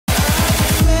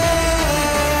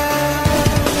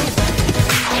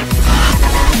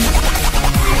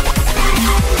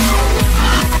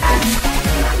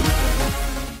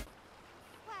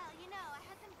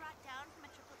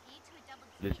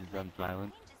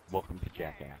Silence. Welcome to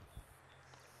Jackass.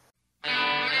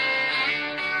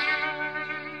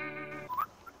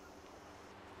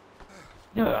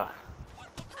 Ugh.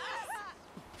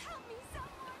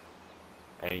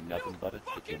 Ain't nothing but a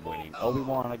chicken wing. Oh, we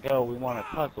wanna go. We wanna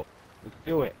tussle. Let's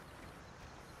do it.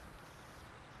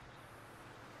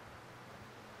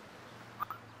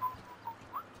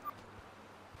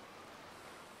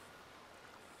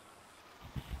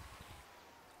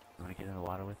 You wanna get in the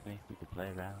water with me? We can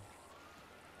play around.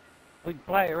 We can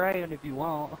play around if you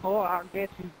want. Oh, I'll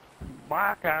get you.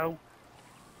 Marco.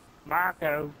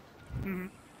 Marco.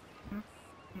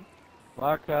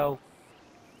 Marco.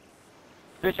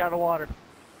 Fish out of water.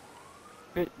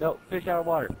 No, fish out of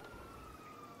water.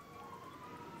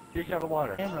 Fish out of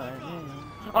water.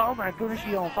 Oh my goodness,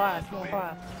 she's on fire. She's on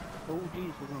fire. Oh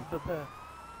jeez, we're gonna cook her.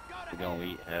 We're gonna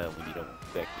eat her when you don't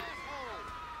expect it.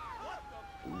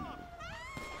 Ooh.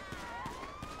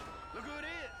 Look who it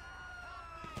is.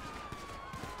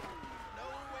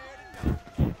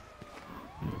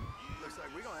 Looks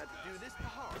like we're gonna have to do this the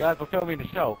hard way. Guys, we're filming the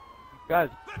show. Guys,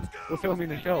 we're filming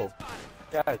the show.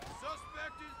 Guys.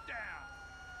 Suspect is down.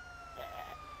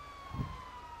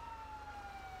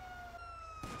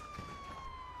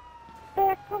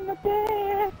 Back from the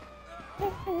dead.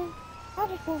 I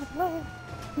just want to play.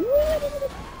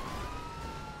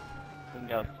 Some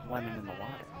guy swimming in the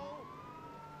water.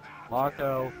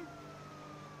 Marco.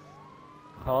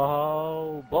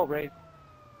 Oh, boat race.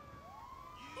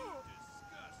 You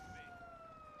disgust me.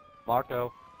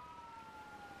 Marco.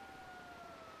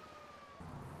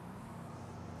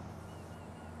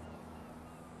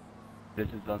 This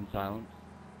is Unsilenced,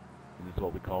 and this is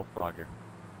what we call Frogger.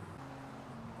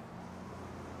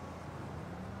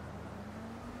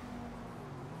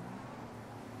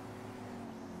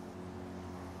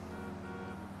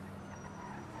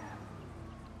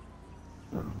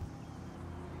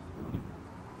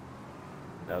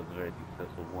 That was a very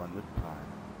successful one this time.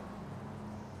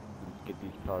 Let's get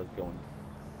these cars going.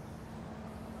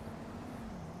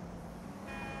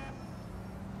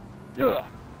 Ugh.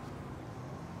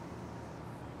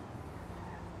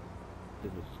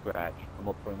 This is a scratch. I'm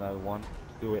up for another one.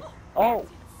 Let's do it. Oh!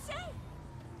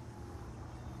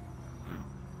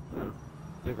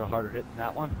 Took a harder hit than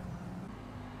that one.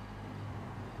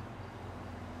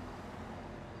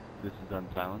 This is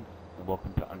Unsilenced, and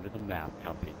welcome to Under the Map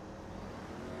Company.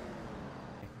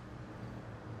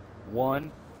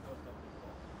 1,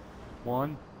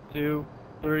 2,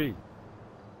 3.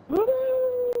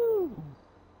 Woo!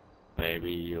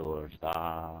 Baby, you're a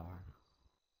star.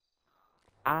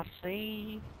 I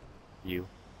see you.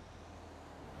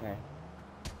 Okay.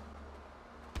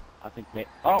 I think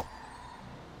oh!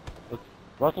 Let's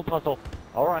Russell tussle.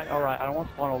 Alright, alright. I don't want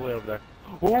to spawn all the way over there.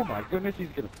 Oh my goodness, he's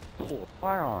gonna pull a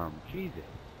firearm. Jesus.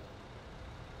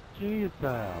 Jesus.